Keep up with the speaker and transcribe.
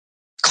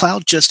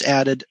cloud just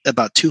added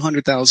about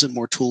 200,000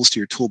 more tools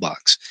to your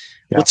toolbox.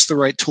 Yeah. What's the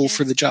right tool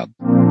for the job?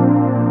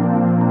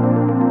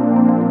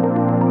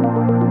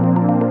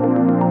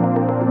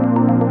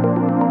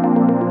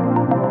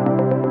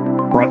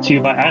 Brought to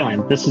you by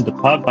Island, this is the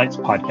Cloud Bytes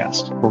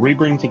podcast, where we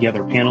bring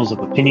together panels of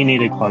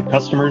opinionated cloud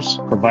customers,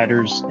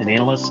 providers, and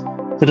analysts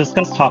to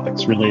discuss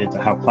topics related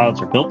to how clouds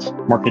are built,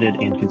 marketed,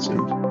 and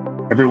consumed.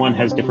 Everyone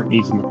has different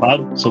needs in the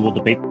cloud, so we'll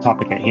debate the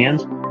topic at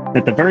hand, and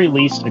at the very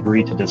least,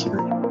 agree to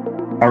disagree.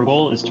 Our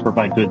goal is to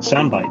provide good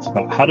sound bites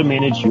about how to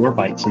manage your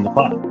bytes in the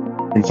cloud,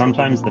 and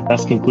sometimes the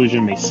best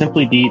conclusion may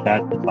simply be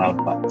that the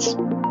cloud bites.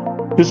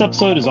 This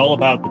episode is all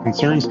about the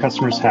concerns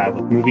customers have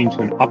with moving to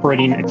an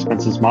operating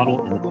expenses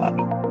model in the cloud.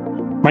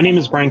 My name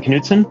is Brian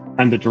Knutson.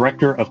 I'm the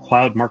Director of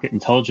Cloud Market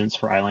Intelligence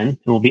for Island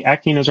and will be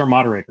acting as our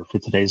moderator for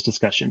today's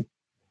discussion.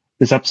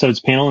 This episode's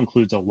panel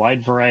includes a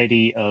wide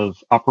variety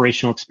of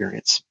operational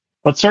experience.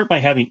 Let's start by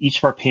having each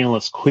of our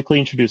panelists quickly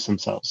introduce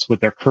themselves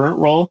with their current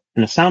role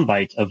and a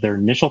soundbite of their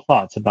initial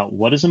thoughts about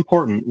what is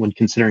important when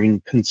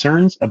considering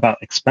concerns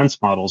about expense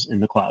models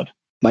in the cloud.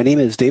 My name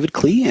is David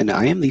Klee, and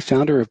I am the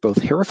founder of both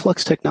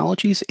Heraflux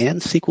Technologies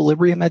and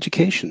Sequilibrium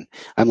Education.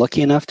 I'm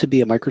lucky enough to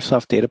be a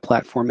Microsoft Data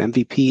Platform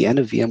MVP and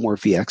a VMware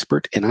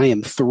vExpert, and I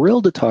am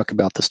thrilled to talk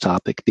about this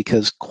topic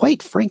because,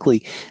 quite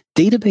frankly,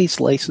 database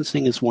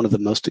licensing is one of the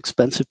most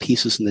expensive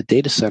pieces in the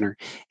data center.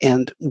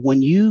 And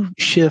when you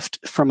shift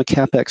from a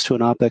CapEx to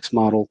an OpEx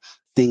model,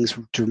 things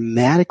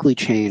dramatically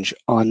change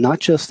on not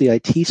just the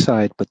IT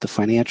side, but the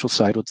financial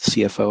side with the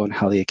CFO and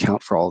how they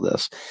account for all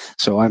this.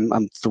 So I'm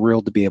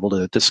thrilled to be able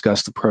to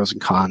discuss the pros and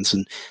cons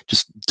and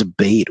just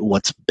debate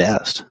what's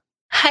best.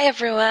 Hi,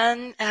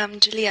 everyone.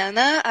 I'm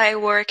Juliana. I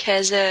work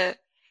as a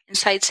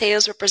inside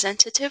sales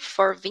representative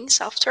for Vim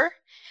Software.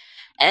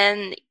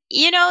 And,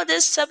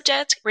 this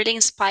subject really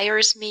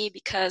inspires me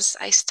because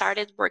I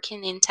started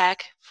working in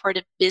tech for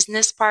the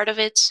business part of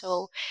it.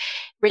 So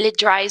really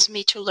drives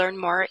me to learn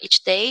more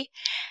each day.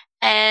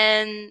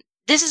 And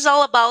this is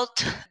all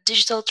about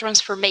digital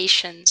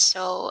transformation.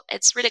 So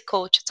it's really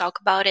cool to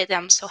talk about it.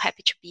 I'm so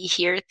happy to be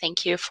here.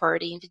 Thank you for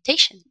the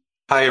invitation.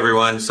 Hi,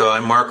 everyone. So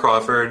I'm Mark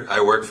Crawford.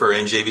 I work for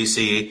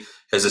NJVC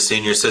as a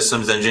senior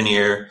systems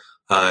engineer,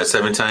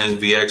 7-time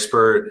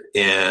vExpert,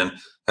 and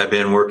I've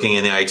been working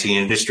in the IT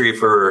industry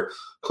for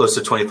close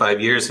to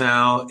 25 years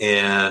now.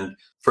 And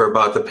for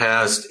about the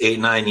past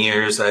 8-9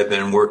 years, I've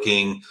been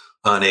working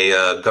on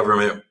a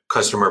government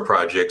customer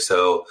project.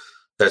 So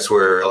that's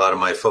where a lot of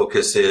my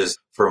focus is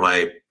for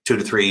my 2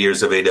 to 3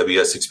 years of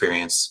AWS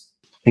experience.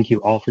 Thank you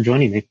all for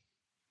joining me.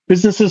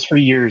 Businesses for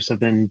years have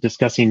been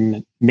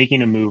discussing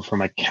making a move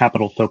from a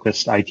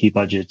capital-focused IT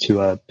budget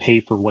to a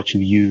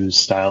pay-for-what-you-use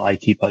style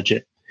IT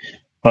budget.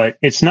 But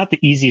it's not the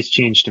easiest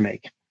change to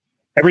make.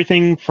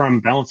 Everything from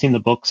balancing the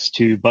books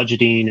to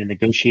budgeting and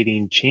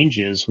negotiating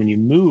changes when you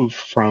move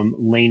from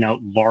laying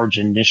out large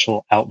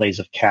initial outlays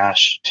of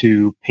cash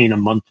to paying a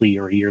monthly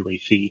or a yearly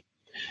fee.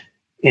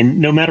 And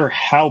no matter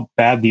how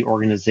bad the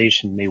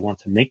organization may want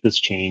to make this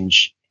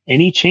change,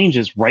 any change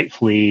is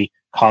rightfully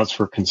cause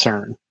for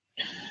concern.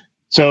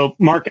 So,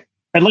 Mark,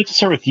 I'd like to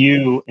start with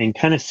you and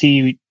kind of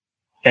see,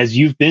 as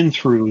you've been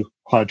through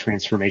cloud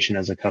transformation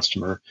as a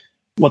customer,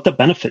 what the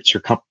benefits your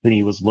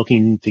company was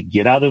looking to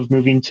get out of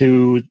moving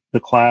to the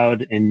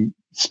cloud and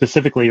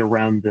specifically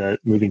around the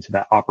moving to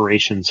that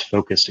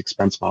operations-focused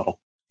expense model.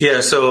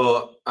 Yeah,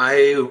 so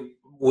I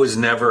was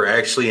never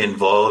actually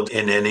involved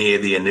in any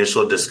of the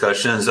initial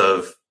discussions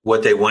of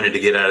what they wanted to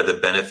get out of the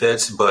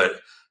benefits, but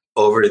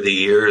over the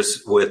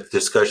years with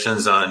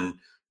discussions on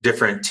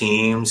different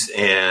teams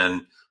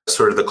and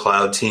sort of the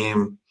cloud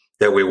team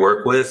that we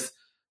work with,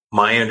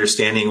 my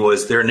understanding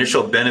was their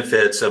initial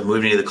benefits of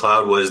moving to the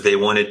cloud was they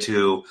wanted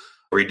to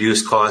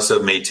reduce costs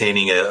of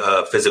maintaining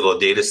a physical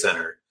data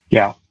center.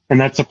 Yeah, and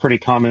that's a pretty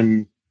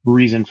common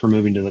reason for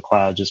moving to the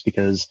cloud, just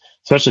because,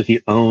 especially if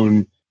you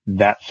own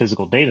that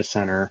physical data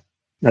center,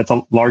 that's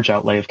a large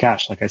outlay of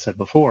cash, like I said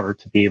before,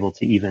 to be able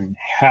to even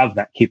have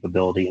that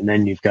capability. And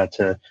then you've got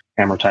to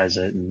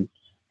amortize it and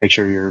make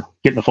sure you're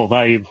getting the full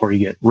value before you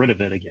get rid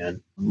of it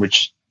again,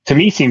 which to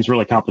me seems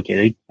really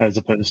complicated as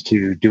opposed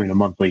to doing a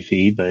monthly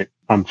fee, but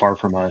I'm far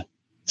from a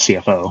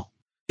CFO.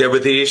 Yeah,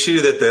 but the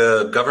issue that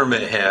the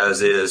government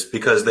has is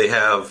because they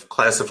have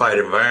classified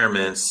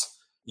environments,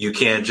 you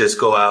can't just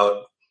go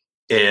out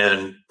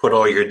and put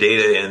all your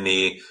data in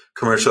the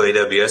commercial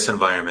AWS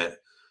environment.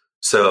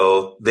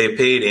 So they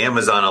paid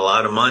Amazon a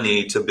lot of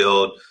money to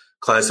build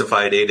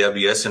classified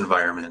AWS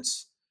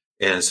environments.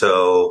 And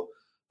so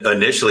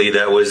initially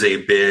that was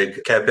a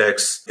big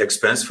CapEx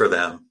expense for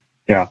them.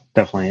 Yeah,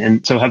 definitely.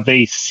 And so have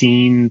they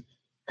seen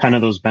kind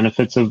of those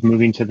benefits of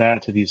moving to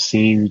that? Have you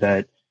seen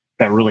that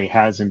that really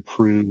has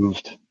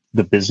improved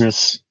the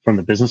business from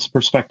the business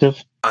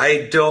perspective?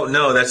 I don't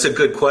know. That's a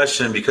good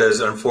question because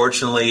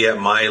unfortunately at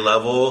my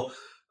level,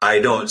 I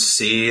don't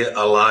see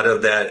a lot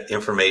of that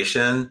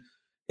information.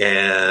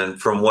 And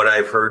from what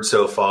I've heard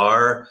so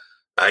far,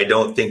 I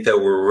don't think that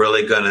we're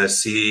really going to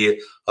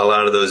see a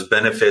lot of those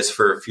benefits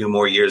for a few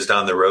more years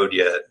down the road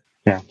yet.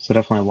 Yeah, so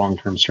definitely a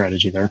long-term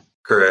strategy there.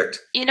 Correct.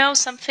 You know,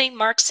 something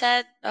Mark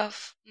said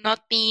of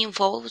not being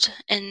involved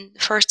in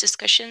first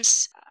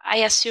discussions, I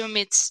assume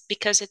it's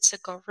because it's a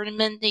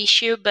government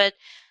issue, but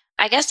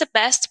I guess the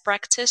best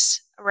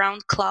practice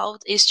around cloud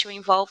is to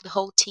involve the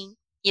whole team,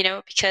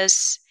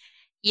 because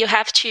you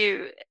have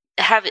to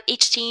have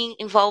each team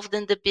involved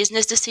in the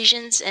business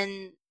decisions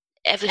and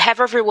have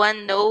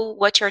everyone know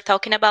what you're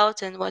talking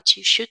about and what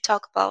you should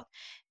talk about,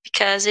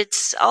 because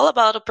it's all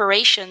about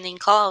operation in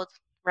cloud,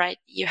 right?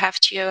 You have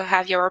to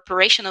have your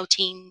operational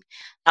team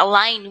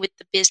align with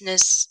the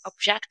business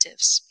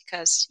objectives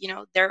because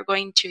they're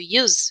going to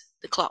use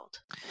the cloud.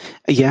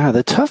 Yeah,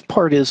 the tough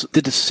part is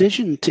the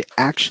decision to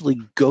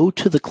actually go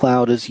to the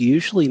cloud is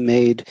usually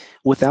made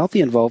without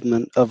the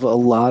involvement of a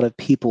lot of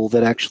people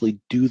that actually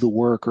do the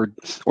work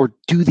or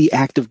do the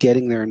act of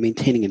getting there and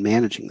maintaining and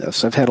managing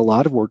this. I've had a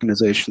lot of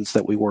organizations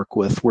that we work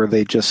with where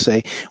they just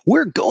say,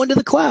 "We're going to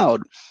the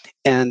cloud."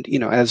 And,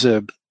 as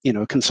a,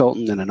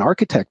 consultant and an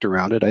architect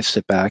around it, I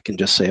sit back and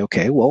just say,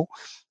 "Okay, well,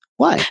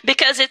 why?"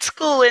 Because it's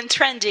cool and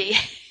trendy.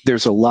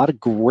 There's a lot of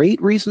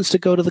great reasons to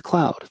go to the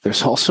cloud.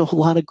 There's also a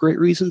lot of great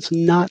reasons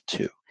not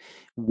to.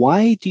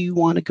 Why do you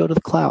want to go to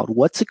the cloud?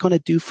 What's it going to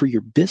do for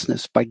your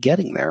business by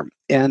getting there?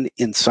 And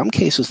in some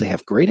cases, they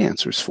have great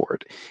answers for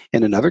it.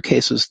 And in other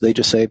cases, they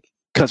just say,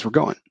 because we're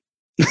going.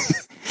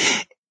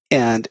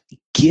 And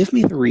give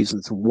me the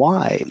reasons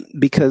why,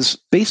 because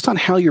based on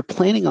how you're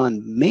planning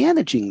on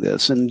managing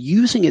this and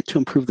using it to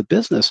improve the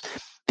business,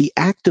 the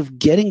act of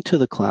getting to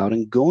the cloud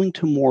and going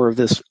to more of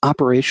this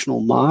operational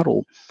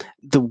model,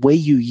 the way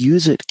you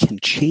use it can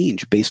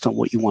change based on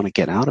what you want to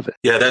get out of it.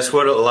 Yeah, that's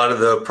what a lot of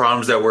the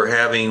problems that we're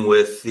having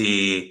with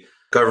the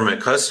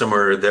government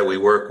customer that we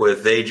work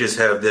with. They just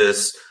have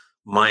this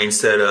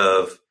mindset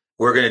of,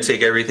 we're going to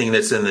take everything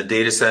that's in the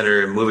data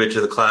center and move it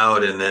to the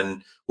cloud, and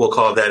then we'll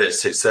call that a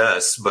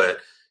success. But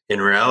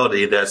in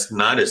reality, that's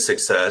not a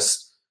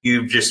success.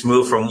 You just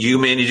move from you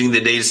managing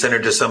the data center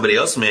to somebody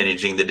else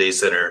managing the data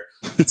center.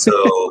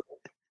 So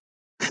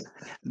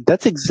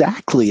that's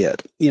exactly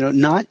it.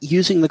 Not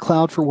using the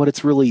cloud for what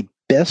it's really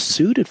best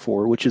suited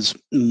for, which is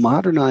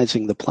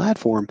modernizing the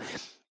platform.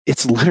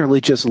 It's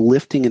literally just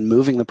lifting and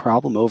moving the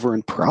problem over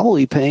and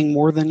probably paying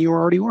more than you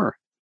already were.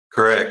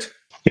 Correct.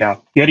 Yeah,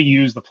 you got to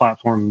use the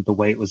platform the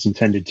way it was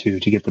intended to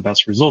get the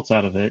best results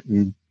out of it.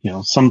 And,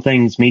 some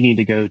things may need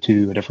to go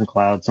to a different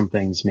cloud. Some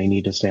things may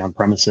need to stay on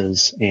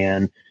premises.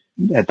 And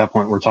at that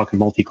point, we're talking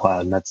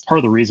multi-cloud. And that's part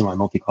of the reason why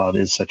multi-cloud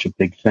is such a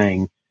big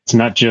thing. It's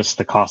not just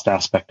the cost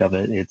aspect of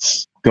it.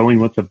 It's going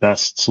with the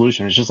best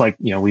solution. It's just like,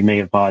 we may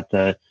have bought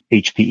the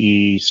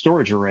HPE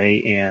storage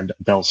array and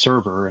Dell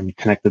server and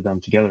connected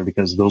them together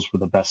because those were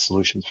the best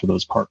solutions for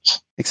those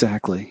parts.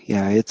 Exactly.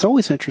 Yeah, it's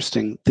always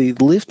interesting. The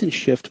lift and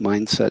shift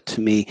mindset, to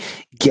me,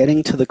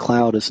 getting to the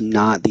cloud is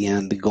not the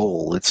end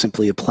goal. It's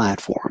simply a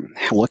platform.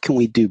 What can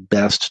we do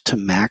best to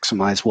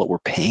maximize what we're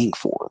paying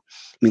for?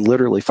 I mean,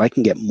 literally, if I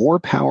can get more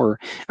power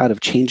out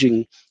of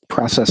changing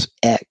process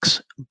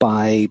X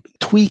by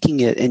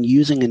tweaking it and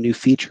using a new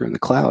feature in the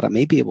cloud, I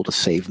may be able to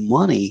save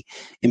money,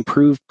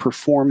 improve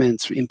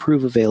performance,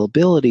 improve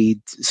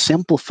availability,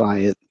 simplify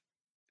it,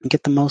 and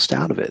get the most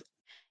out of it.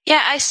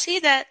 Yeah, I see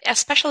that,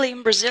 especially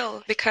in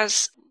Brazil,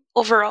 because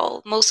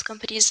overall, most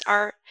companies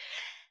are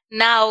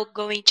now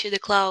going to the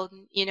cloud.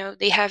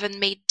 They haven't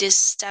made this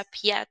step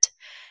yet.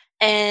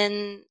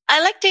 And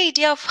I like the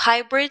idea of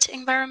hybrid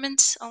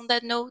environments on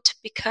that note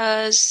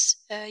because,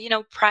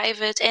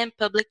 private and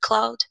public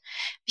cloud,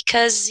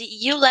 because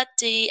you let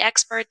the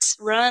experts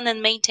run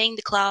and maintain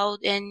the cloud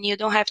and you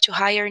don't have to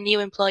hire new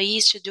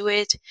employees to do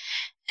it.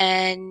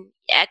 And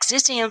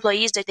existing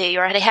employees that they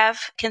already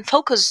have can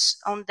focus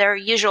on their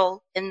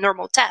usual and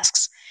normal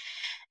tasks.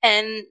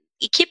 And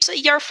it keeps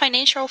your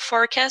financial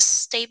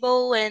forecast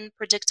stable and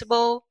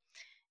predictable.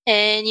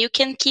 And you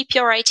can keep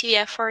your IT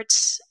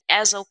efforts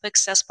as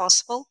OpEx as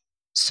possible.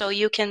 So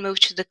you can move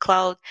to the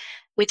cloud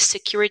with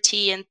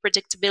security and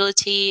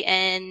predictability,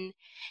 and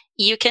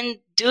you can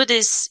do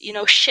this,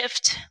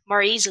 shift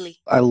more easily.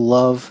 I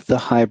love the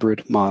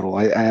hybrid model.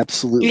 I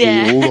absolutely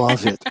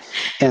love it.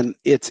 And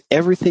it's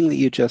everything that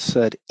you just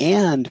said.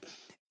 And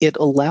it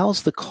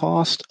allows the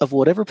cost of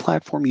whatever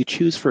platform you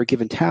choose for a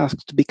given task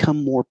to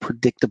become more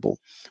predictable.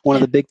 One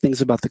of the big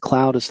things about the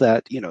cloud is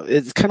that,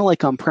 it's kind of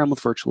like on-prem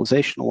with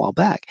virtualization a while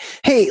back.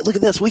 Hey, look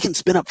at this. We can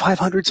spin up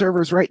 500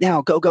 servers right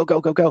now. Go, go,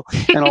 go, go, go.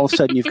 And all of a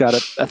sudden you've got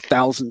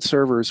 1,000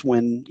 servers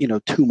when,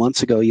 2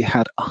 months ago you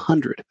had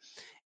 100.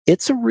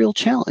 It's a real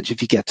challenge.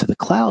 If you get to the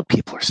cloud,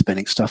 people are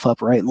spinning stuff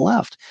up right and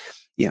left.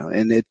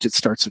 And it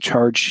starts to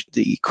charge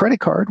the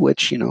credit card,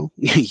 which,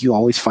 you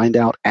always find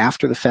out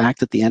after the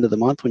fact at the end of the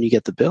month when you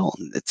get the bill,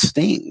 and it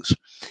stings.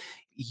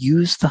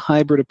 Use the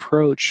hybrid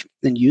approach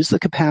and use the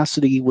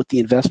capacity with the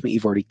investment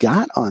you've already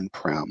got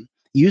on-prem.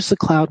 Use the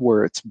cloud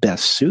where it's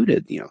best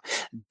suited,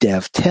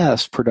 dev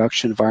test,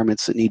 production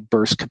environments that need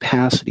burst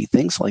capacity,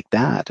 things like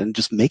that, and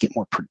just make it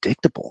more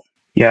predictable.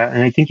 Yeah,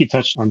 and I think you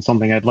touched on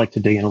something I'd like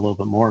to dig in a little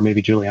bit more.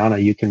 Maybe, Juliana,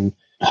 you can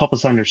help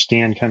us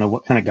understand kind of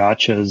what kind of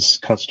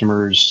gotchas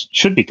customers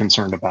should be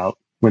concerned about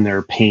when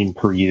they're paying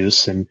per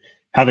use. And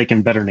how they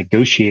can better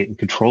negotiate and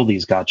control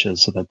these gotchas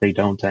so that they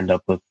don't end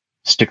up with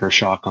sticker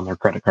shock on their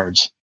credit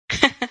cards.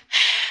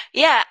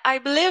 Yeah, I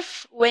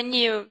believe when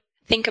you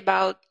think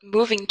about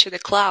moving to the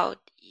cloud,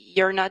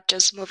 you're not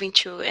just moving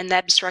to an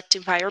abstract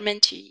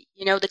environment.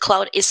 The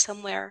cloud is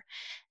somewhere,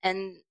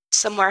 and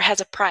somewhere has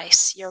a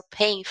price. You're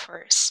paying for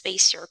a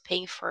space, you're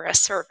paying for a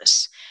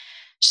service.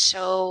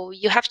 So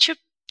you have to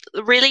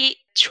really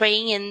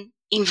train and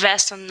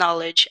invest on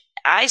knowledge.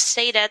 I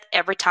say that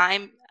every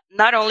time,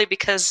 not only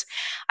because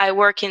I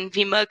work in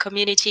Vima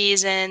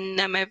communities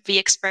and I'm a V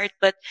expert,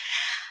 but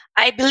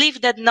I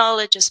believe that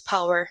knowledge is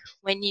power.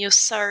 When you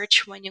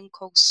search, when you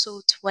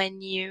consult,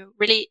 when you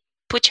really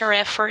put your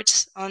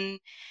efforts on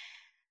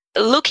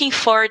looking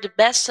for the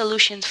best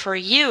solution for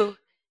you,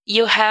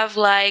 you have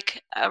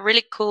like a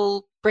really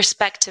cool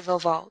perspective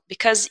of all,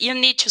 because you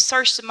need to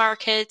search the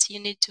market, you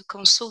need to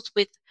consult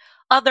with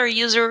other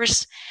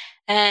users,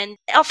 and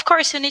of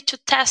course you need to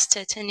test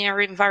it in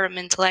your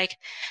environment. Like,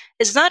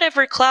 it's not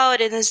every cloud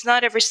and it's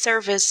not every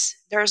service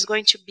there's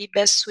going to be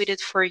best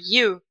suited for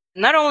you,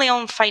 not only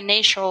on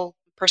financial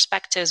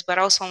perspectives but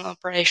also on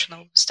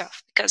operational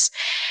stuff. Because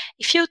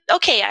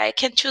I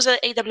can choose a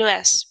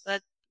AWS,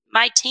 but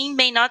my team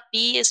may not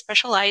be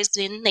specialized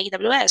in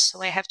AWS,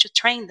 so I have to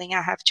train them.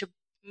 I have to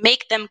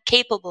make them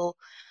capable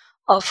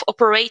of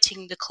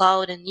operating the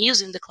cloud and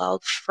using the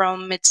cloud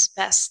from its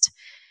best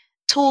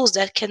tools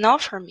that can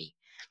offer me.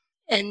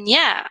 And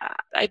yeah,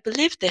 I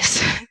believe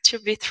this to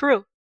be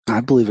true. I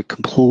believe it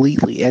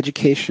completely.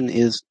 Education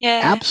is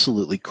Yeah.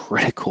 absolutely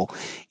critical.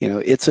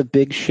 It's a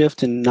big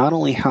shift in not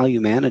only how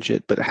you manage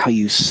it, but how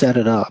you set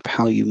it up,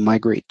 how you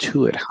migrate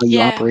to it, how you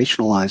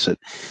operationalize it.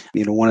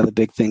 One of the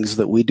big things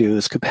that we do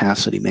is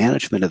capacity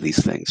management of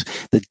these things.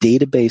 The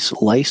database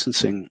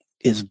licensing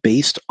is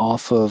based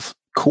off of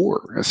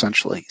core,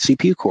 essentially,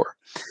 CPU core.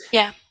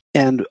 Yeah.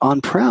 And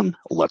on-prem,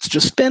 let's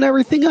just spin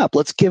everything up.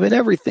 Let's give it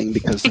everything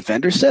because the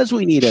vendor says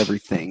we need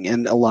everything.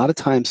 And a lot of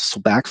times this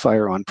will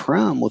backfire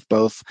on-prem with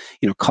both,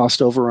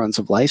 cost overruns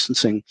of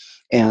licensing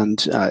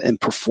and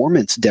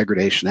performance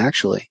degradation,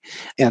 actually.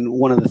 And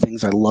one of the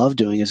things I love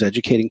doing is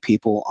educating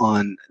people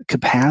on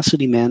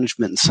capacity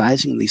management and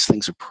sizing these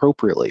things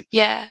appropriately.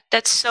 Yeah,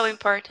 that's so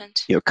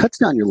important. It cuts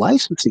down your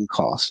licensing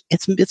costs.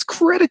 It's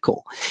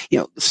critical.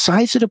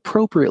 Size it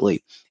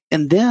appropriately.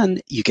 And then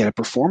you get a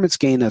performance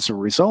gain as a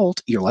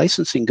result. Your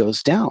licensing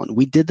goes down.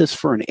 We did this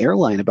for an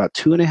airline about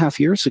 2.5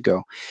 years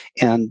ago,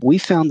 and we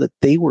found that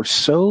they were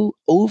so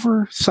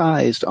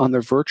oversized on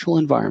their virtual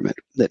environment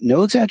that,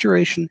 no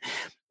exaggeration,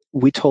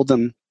 we told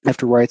them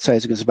after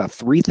right-sizing is about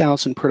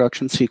 3,000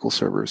 production SQL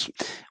servers.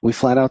 We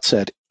flat out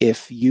said,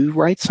 if you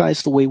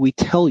right-size the way we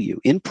tell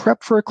you in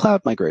prep for a cloud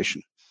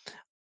migration,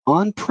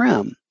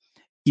 on-prem,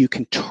 you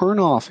can turn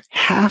off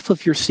half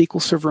of your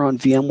SQL Server on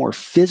VMware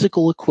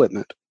physical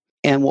equipment.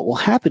 And what will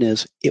happen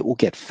is it will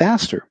get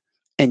faster,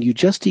 and you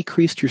just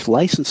decreased your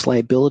license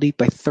liability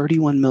by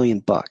 $31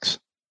 million.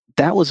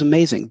 That was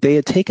amazing. They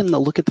had taken a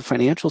look at the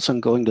financials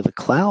on going to the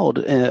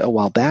cloud a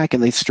while back,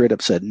 and they straight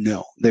up said,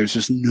 no, there's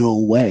just no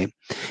way.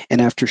 And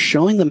after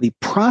showing them the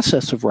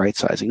process of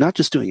right-sizing, not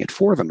just doing it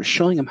for them, but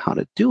showing them how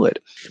to do it,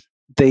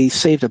 they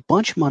saved a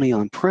bunch of money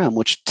on-prem,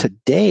 which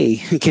today,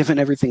 given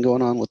everything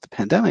going on with the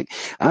pandemic,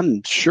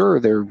 I'm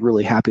sure they're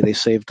really happy they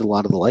saved a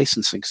lot of the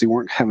licensing because they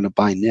weren't having to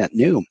buy net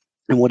new.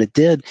 And what it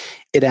did,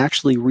 it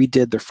actually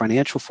redid their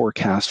financial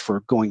forecast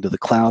for going to the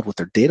cloud with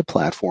their data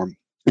platform,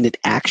 and it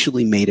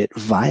actually made it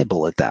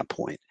viable at that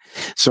point.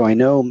 So I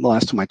know the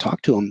last time I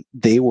talked to them,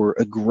 they were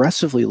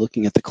aggressively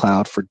looking at the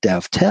cloud for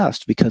dev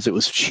test because it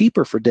was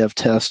cheaper for dev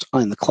test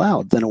on the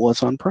cloud than it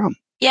was on-prem.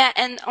 Yeah,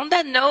 and on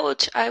that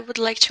note, I would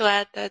like to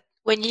add that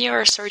when you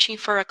are searching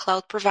for a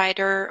cloud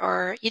provider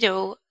or,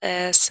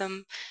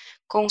 some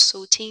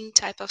consulting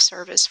type of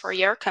service for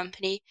your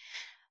company,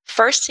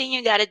 first thing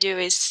you got to do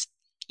is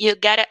you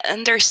got to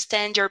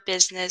understand your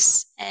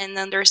business and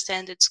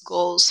understand its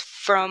goals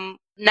from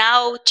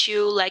now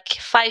to like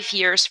 5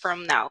 years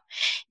from now,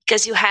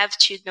 because you have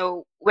to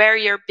know where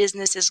your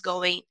business is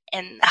going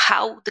and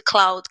how the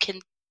cloud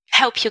can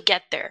help you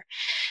get there.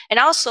 And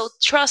also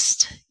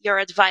trust your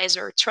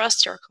advisor,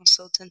 trust your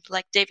consultant.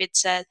 Like David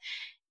said,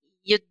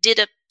 you did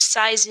a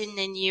sizing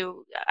and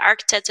you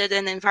architected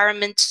an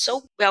environment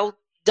so well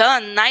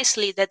done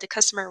nicely that the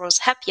customer was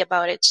happy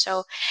about it.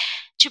 So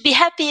to be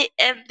happy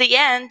at the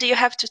end, you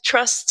have to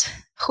trust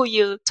who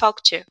you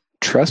talk to.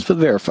 Trust but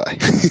verify.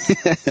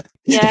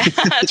 Yeah,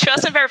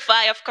 trust and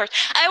verify, of course.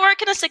 I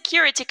work in a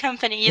security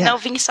company, you know,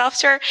 Ving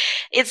Software.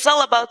 It's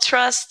all about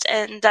trust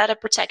and data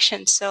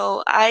protection.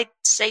 So I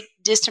say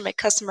this to my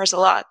customers a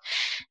lot.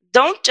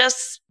 Don't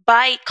just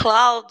buy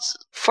cloud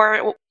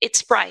for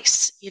its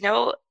price.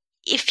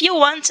 If you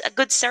want a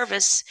good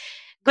service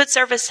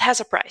has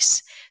a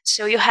price.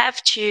 So you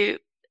have to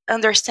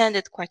understand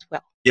it quite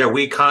well. Yeah,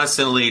 we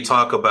constantly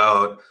talk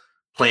about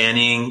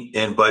planning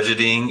and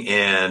budgeting,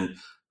 and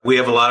we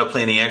have a lot of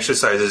planning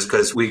exercises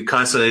because we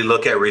constantly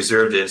look at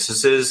reserved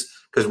instances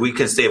because we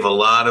can save a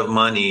lot of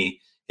money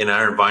in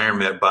our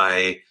environment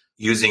by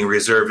using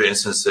reserved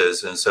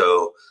instances. And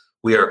so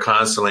we are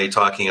constantly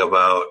talking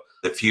about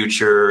the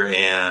future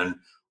and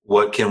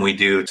what can we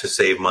do to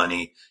save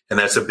money. And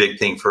that's a big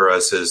thing for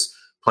us, is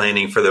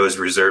planning for those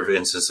reserve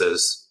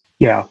instances.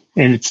 Yeah,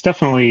 and it's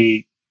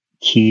definitely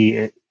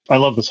key. I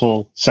love this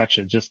whole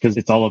section just because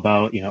it's all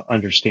about,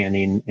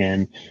 understanding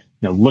and,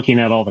 looking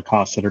at all the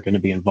costs that are going to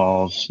be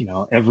involved.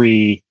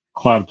 Every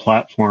cloud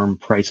platform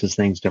prices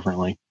things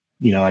differently.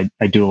 I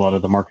do a lot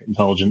of the market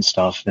intelligence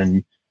stuff,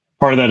 and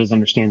part of that is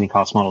understanding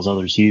cost models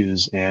others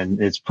use.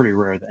 And it's pretty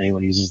rare that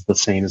anyone uses the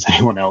same as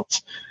anyone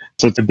else.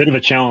 So it's a bit of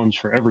a challenge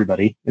for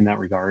everybody in that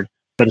regard,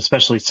 but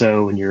especially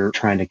so when you're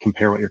trying to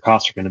compare what your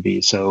costs are going to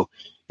be. So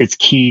it's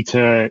key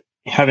to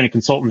having a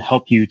consultant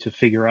help you to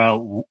figure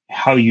out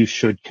how you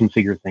should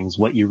configure things,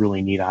 what you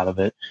really need out of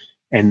it.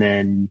 And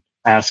then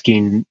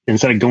asking,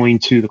 instead of going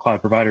to the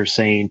cloud provider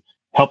saying,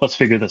 help us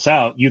figure this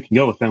out, you can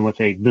go with them with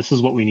this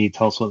is what we need,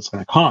 tell us what it's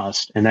going to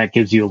cost. And that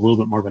gives you a little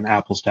bit more of an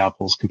apples to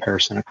apples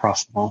comparison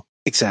across them all.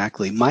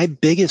 Exactly. My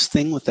biggest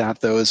thing with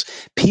that, though, is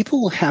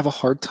people have a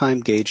hard time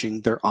gauging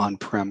their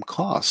on-prem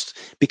cost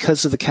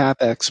because of the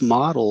CapEx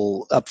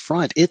model up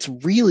front. It's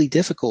really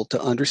difficult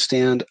to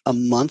understand a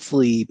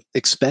monthly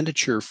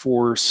expenditure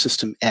for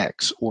system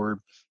X or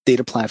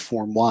data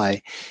platform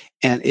Y.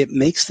 And it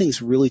makes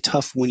things really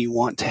tough when you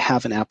want to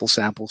have an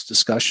apples-to-apples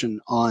discussion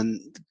on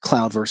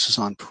cloud versus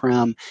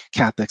on-prem,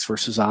 CapEx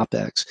versus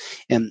OpEx.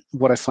 And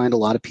what I find a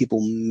lot of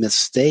people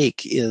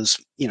mistake is,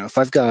 if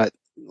I've got,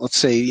 let's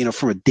say,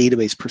 from a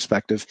database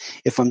perspective,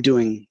 if I'm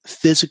doing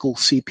physical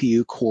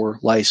CPU core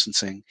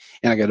licensing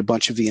and I got a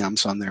bunch of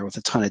VMs on there with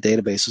a ton of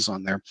databases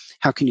on there,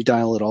 how can you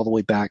dial it all the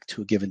way back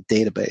to a given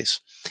database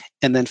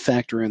and then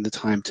factor in the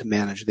time to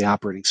manage the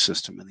operating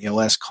system and the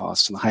OS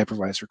costs and the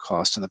hypervisor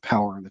costs and the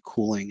power and the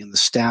cooling and the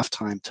staff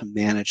time to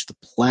manage the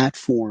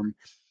platform?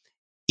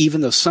 Even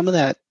though some of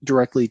that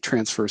directly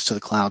transfers to the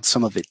cloud,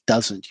 some of it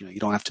doesn't. You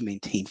don't have to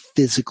maintain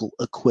physical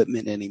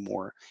equipment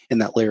anymore, and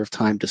that layer of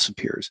time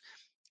disappears.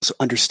 So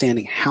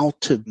understanding how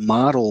to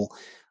model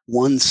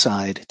one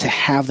side to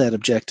have that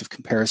objective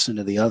comparison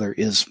to the other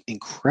is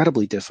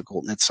incredibly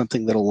difficult. And it's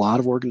something that a lot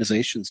of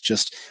organizations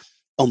just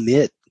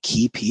omit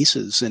key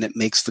pieces, and it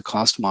makes the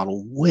cost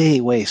model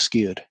way, way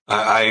skewed.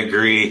 I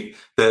agree.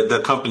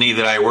 The company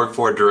that I work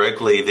for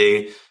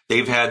directly,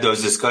 they've had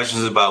those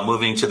discussions about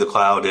moving to the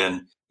cloud.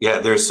 And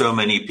there's so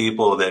many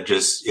people that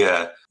just,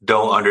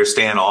 don't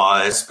understand all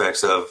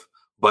aspects of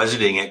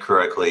budgeting it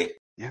correctly.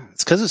 Yeah,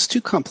 it's because it's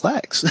too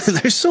complex.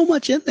 There's so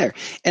much in there.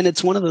 And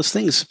it's one of those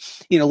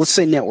things, let's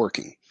say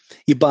networking.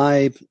 You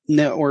buy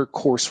network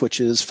core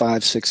switches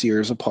 5-6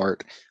 years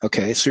apart.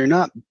 Okay, so you're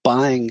not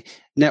buying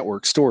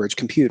network, storage,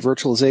 compute,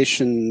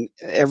 virtualization,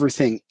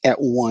 everything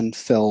at one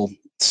fell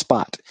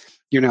spot.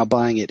 You're now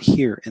buying it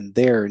here and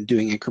there and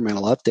doing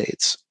incremental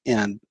updates.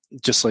 And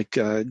just like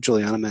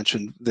Juliana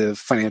mentioned, the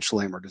financial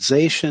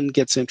amortization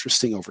gets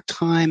interesting over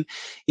time.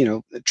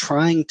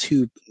 Trying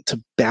to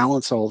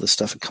balance all this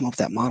stuff and come up with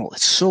that model,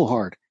 it's so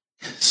hard.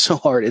 So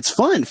hard. It's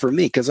fun for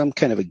me because I'm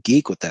kind of a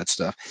geek with that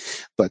stuff,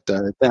 but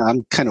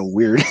I'm kind of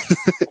weird.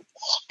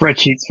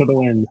 Spreadsheets for the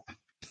win.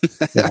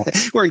 Yeah.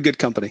 We're in good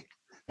company.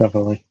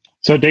 Definitely.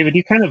 So, David,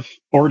 you kind of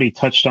already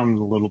touched on it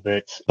a little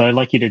bit, but I'd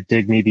like you to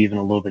dig maybe even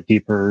a little bit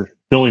deeper,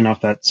 building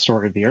off that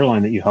story of the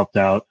airline that you helped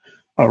out,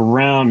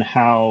 around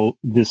how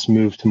this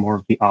move to more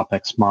of the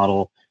OpEx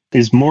model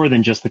is more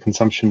than just the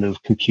consumption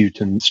of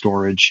compute and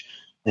storage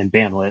and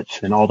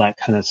bandwidth and all that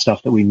kind of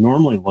stuff that we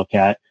normally look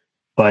at,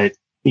 but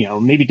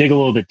maybe dig a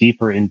little bit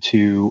deeper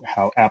into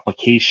how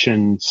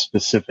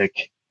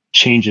application-specific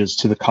changes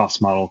to the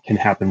cost model can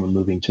happen when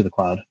moving to the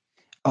cloud.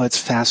 Oh, it's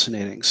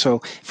fascinating. So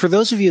for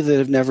those of you that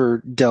have never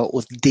dealt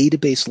with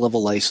database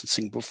level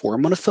licensing before,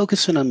 I'm going to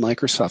focus in on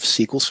Microsoft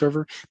SQL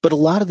Server, but a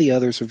lot of the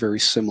others are very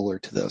similar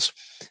to this.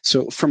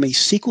 So from a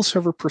SQL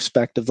Server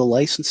perspective, the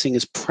licensing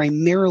is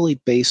primarily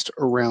based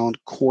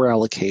around core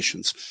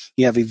allocations.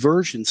 You have a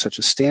version such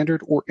as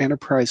Standard or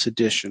Enterprise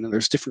Edition, and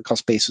there's different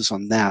cost bases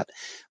on that.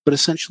 But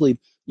essentially,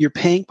 you're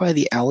paying by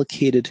the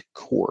allocated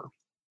core.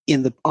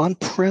 In the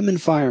on-prem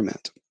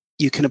environment,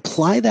 you can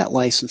apply that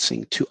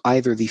licensing to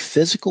either the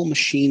physical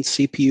machine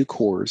CPU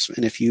cores,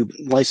 and if you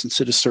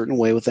license it a certain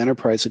way with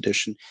Enterprise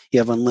Edition, you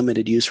have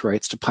unlimited use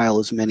rights to pile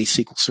as many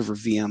SQL Server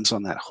VMs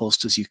on that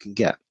host as you can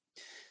get.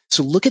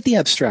 So look at the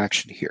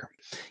abstraction here.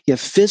 You have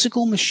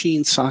physical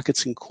machine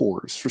sockets and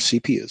cores for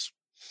CPUs.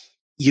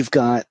 You've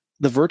got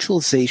the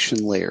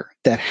virtualization layer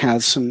that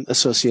has some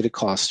associated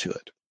costs to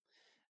it.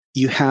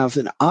 You have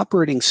an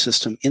operating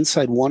system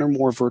inside one or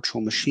more virtual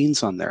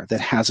machines on there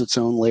that has its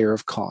own layer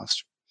of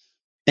cost.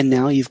 And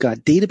now you've got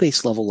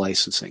database level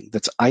licensing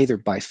that's either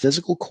by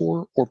physical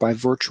core or by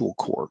virtual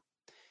core.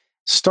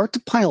 Start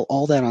to pile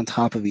all that on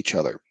top of each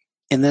other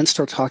and then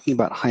start talking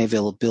about high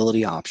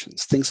availability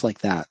options, things like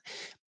that.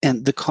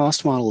 And the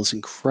cost model is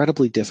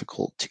incredibly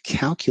difficult to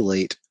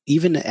calculate,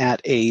 even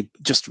at a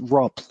just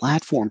raw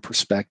platform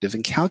perspective,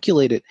 and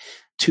calculate it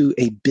to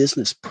a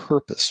business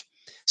purpose.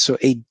 So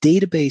a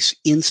database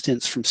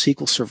instance from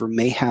SQL Server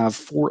may have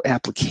 4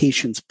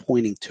 applications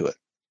pointing to it.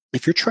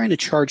 If you're trying to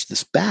charge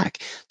this back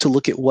to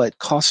look at what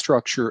cost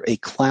structure a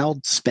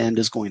cloud spend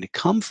is going to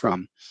come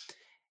from,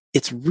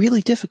 it's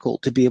really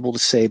difficult to be able to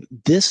say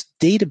this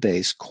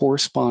database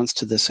corresponds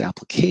to this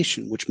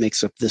application, which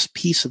makes up this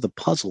piece of the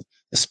puzzle,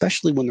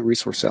 especially when the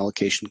resource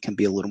allocation can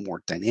be a little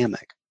more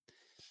dynamic.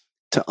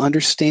 To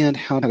understand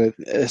how to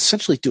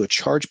essentially do a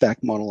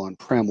chargeback model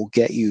on-prem will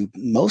get you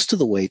most of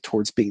the way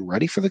towards being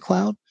ready for the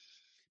cloud,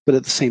 but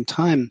at the same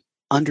time,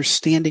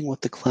 understanding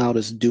what the cloud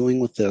is doing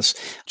with this,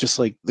 just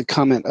like the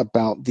comment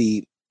about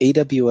the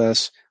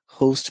AWS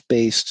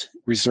host-based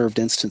reserved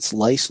instance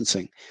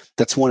licensing.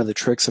 That's one of the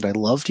tricks that I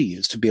love to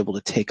use, to be able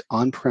to take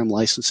on-prem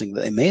licensing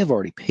that they may have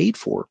already paid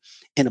for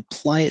and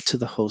apply it to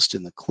the host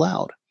in the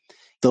cloud.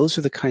 Those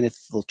are the kind of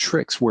little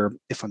tricks where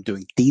if I'm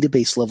doing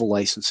database level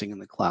licensing in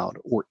the cloud,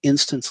 or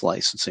instance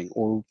licensing,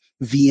 or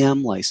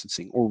VM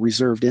licensing, or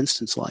reserved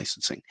instance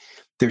licensing,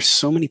 there's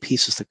so many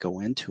pieces that go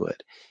into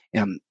it.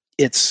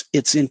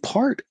 It's in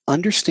part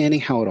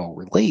understanding how it all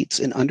relates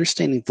and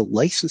understanding the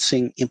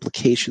licensing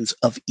implications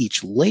of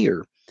each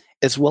layer,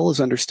 as well as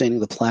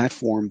understanding the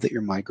platform that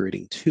you're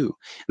migrating to.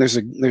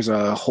 There's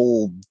a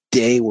whole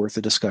day worth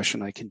of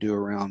discussion I can do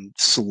around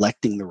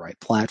selecting the right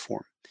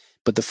platform.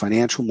 But the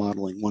financial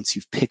modeling, once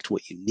you've picked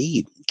what you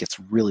need, gets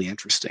really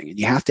interesting. And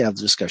you have to have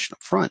the discussion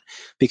up front,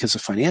 because the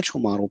financial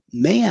model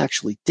may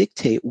actually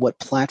dictate what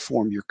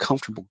platform you're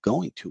comfortable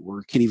going to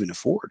or can even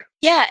afford.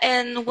 Yeah,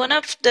 and one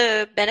of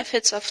the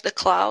benefits of the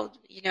cloud,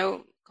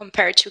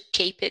 compared to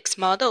CapEx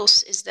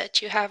models, is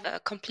that you have a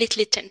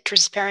completely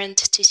transparent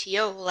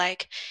TCO.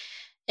 Like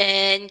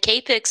in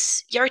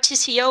CapEx, your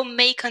TCO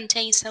may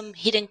contain some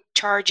hidden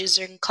charges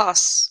and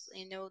costs,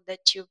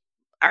 that you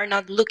are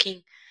not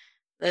looking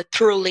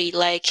truly,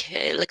 like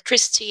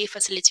electricity,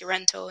 facility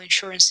rental,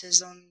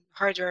 insurances on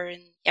hardware,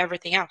 and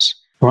everything else.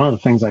 One of the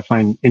things I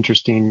find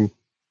interesting,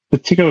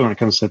 particularly when it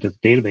comes to the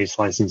database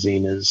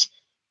licensing, is,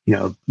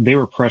 they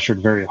were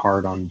pressured very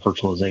hard on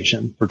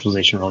virtualization.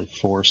 Virtualization really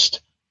forced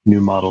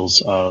new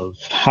models of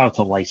how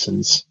to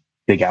license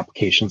big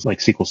applications like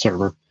SQL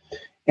Server.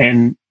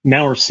 And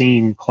now we're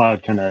seeing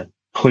cloud kind of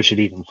push it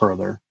even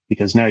further,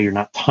 because now you're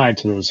not tied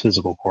to those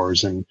physical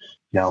cores. And,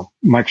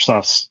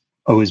 Microsoft's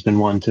always been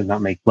one to not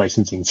make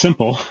licensing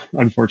simple,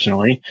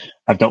 unfortunately.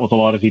 I've dealt with a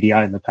lot of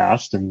VDI in the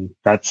past, and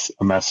that's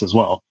a mess as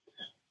well.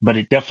 But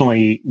it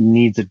definitely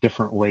needs a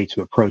different way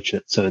to approach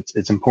it. So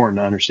it's important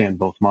to understand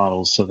both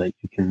models so that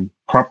you can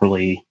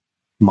properly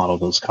model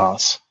those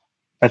costs.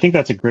 I think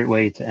that's a great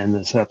way to end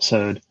this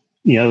episode.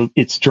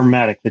 It's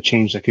dramatic, the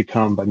change that could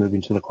come by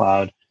moving to the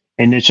cloud.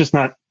 And it's just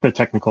not the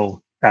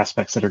technical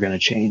aspects that are going to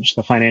change.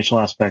 The financial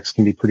aspects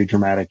can be pretty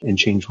dramatic and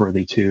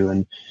change-worthy too.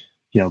 And,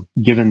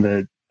 given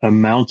the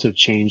amount of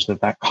change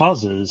that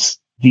causes,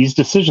 these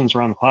decisions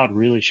around the cloud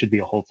really should be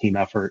a whole team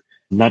effort.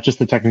 Not just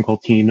the technical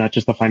team, not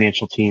just the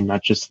financial team,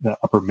 not just the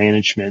upper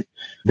management.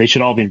 They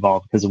should all be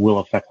involved, because it will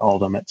affect all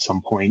of them at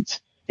some point.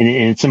 And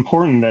it's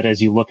important that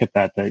as you look at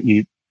that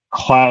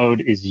cloud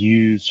is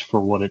used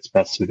for what it's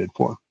best suited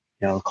for.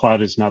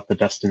 Cloud is not the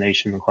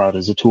destination. The cloud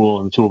is a tool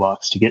in the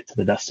toolbox to get to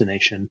the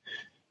destination.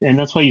 And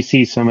that's why you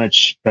see so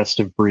much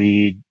best of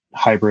breed,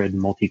 hybrid,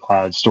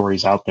 multi-cloud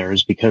stories out there,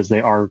 is because they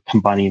are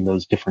combining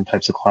those different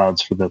types of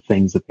clouds for the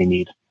things that they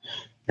need.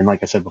 And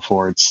like I said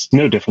before, it's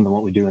no different than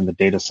what we do in the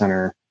data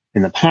center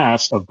in the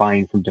past, of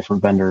buying from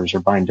different vendors or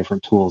buying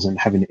different tools and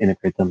having to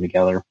integrate them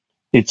together.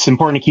 It's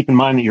important to keep in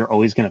mind that you're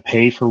always going to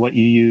pay for what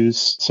you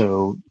use.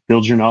 So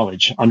build your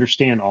knowledge,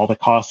 understand all the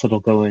costs that'll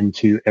go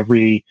into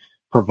every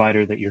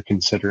provider that you're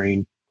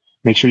considering.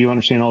 Make sure you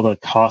understand all the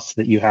costs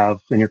that you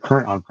have in your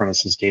current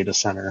on-premises data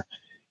center,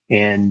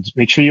 and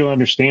make sure you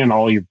understand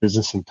all your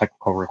business and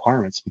technical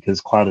requirements,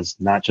 because cloud is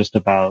not just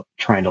about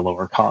trying to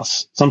lower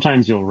costs.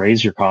 Sometimes you'll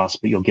raise your costs,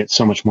 but you'll get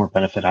so much more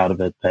benefit out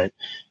of it that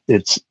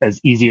it's as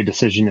easy a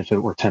decision if it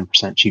were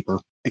 10% cheaper.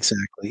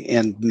 Exactly.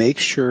 And make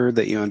sure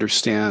that you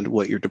understand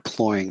what you're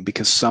deploying,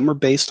 because some are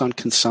based on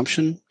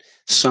consumption,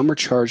 some are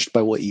charged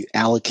by what you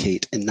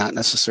allocate and not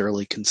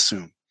necessarily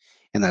consume.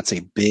 And that's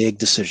a big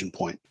decision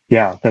point.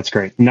 Yeah, that's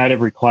great. Not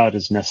every cloud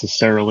is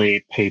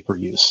necessarily pay per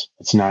use.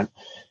 It's not,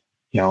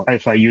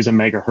 if I use a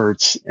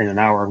megahertz in an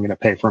hour, I'm going to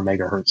pay for a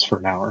megahertz for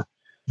an hour.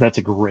 That's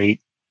a great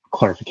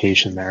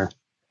clarification there.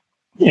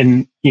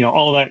 And,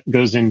 all that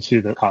goes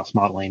into the cost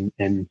modeling,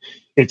 and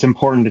it's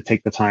important to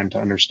take the time to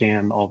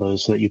understand all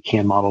those so that you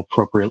can model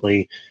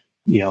appropriately,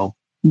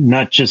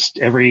 not just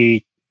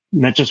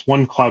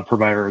one cloud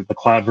provider, the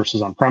cloud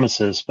versus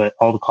on-premises, but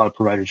all the cloud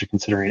providers you're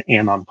considering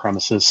and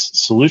on-premises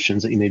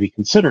solutions that you may be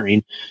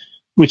considering,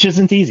 which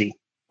isn't easy,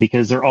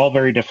 because they're all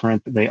very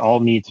different. They all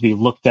need to be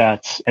looked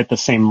at the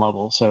same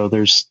level. So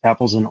there's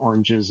apples and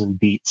oranges and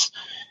beets.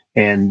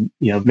 And,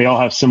 they all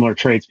have similar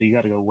traits, but you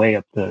got to go way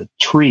up the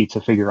tree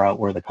to figure out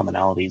where the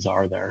commonalities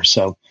are there.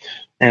 So,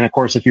 and of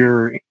course, if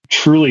you're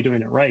truly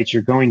doing it right,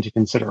 you're going to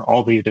consider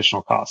all the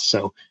additional costs.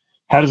 So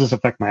how does this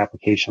affect my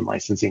application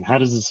licensing? How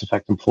does this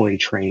affect employee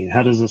training?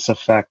 How does this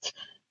affect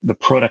the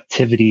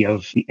productivity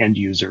of the end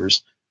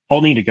users?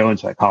 All need to go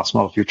into that cost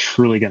model if you're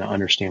truly going to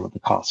understand what the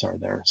costs are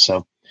there.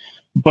 So,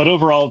 but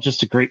overall,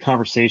 just a great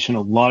conversation,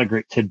 a lot of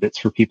great tidbits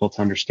for people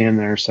to understand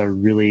there. So I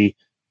really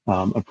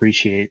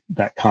appreciate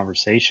that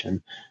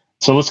conversation.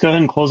 So let's go ahead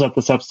and close out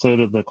this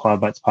episode of the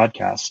Cloud Bytes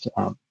podcast.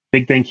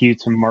 Big thank you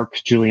to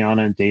Mark,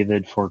 Juliana, and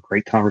David for a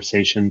great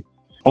conversation.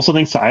 Also,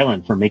 thanks to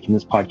Island for making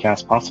this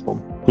podcast possible.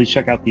 Please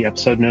check out the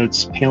episode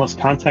notes,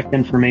 panelist contact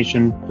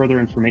information, further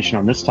information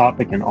on this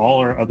topic, and all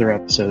our other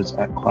episodes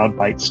at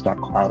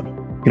cloudbytes.cloud.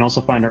 You can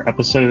also find our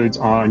episodes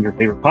on your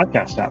favorite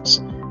podcast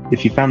apps.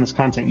 If you found this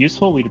content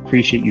useful, we'd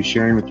appreciate you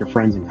sharing with your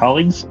friends and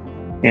colleagues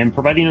and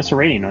providing us a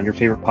rating on your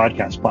favorite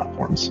podcast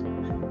platforms.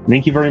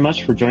 Thank you very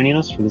much for joining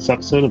us for this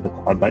episode of the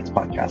Cloud Bytes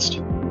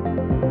podcast.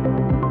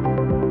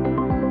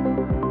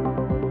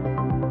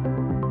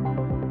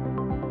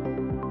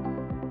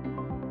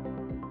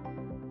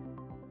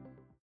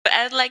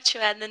 I'd like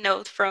to add a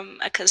note from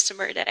a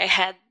customer that I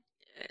had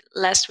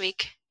last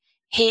week.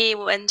 He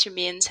went to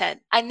me and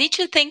said, I need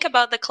to think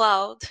about the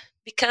cloud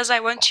because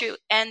I want to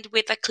end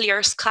with a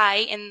clear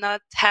sky and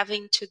not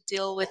having to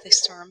deal with a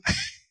storm.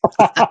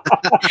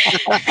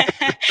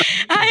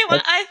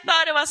 I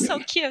thought it was so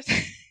cute.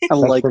 I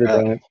like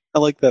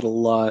that a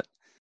lot.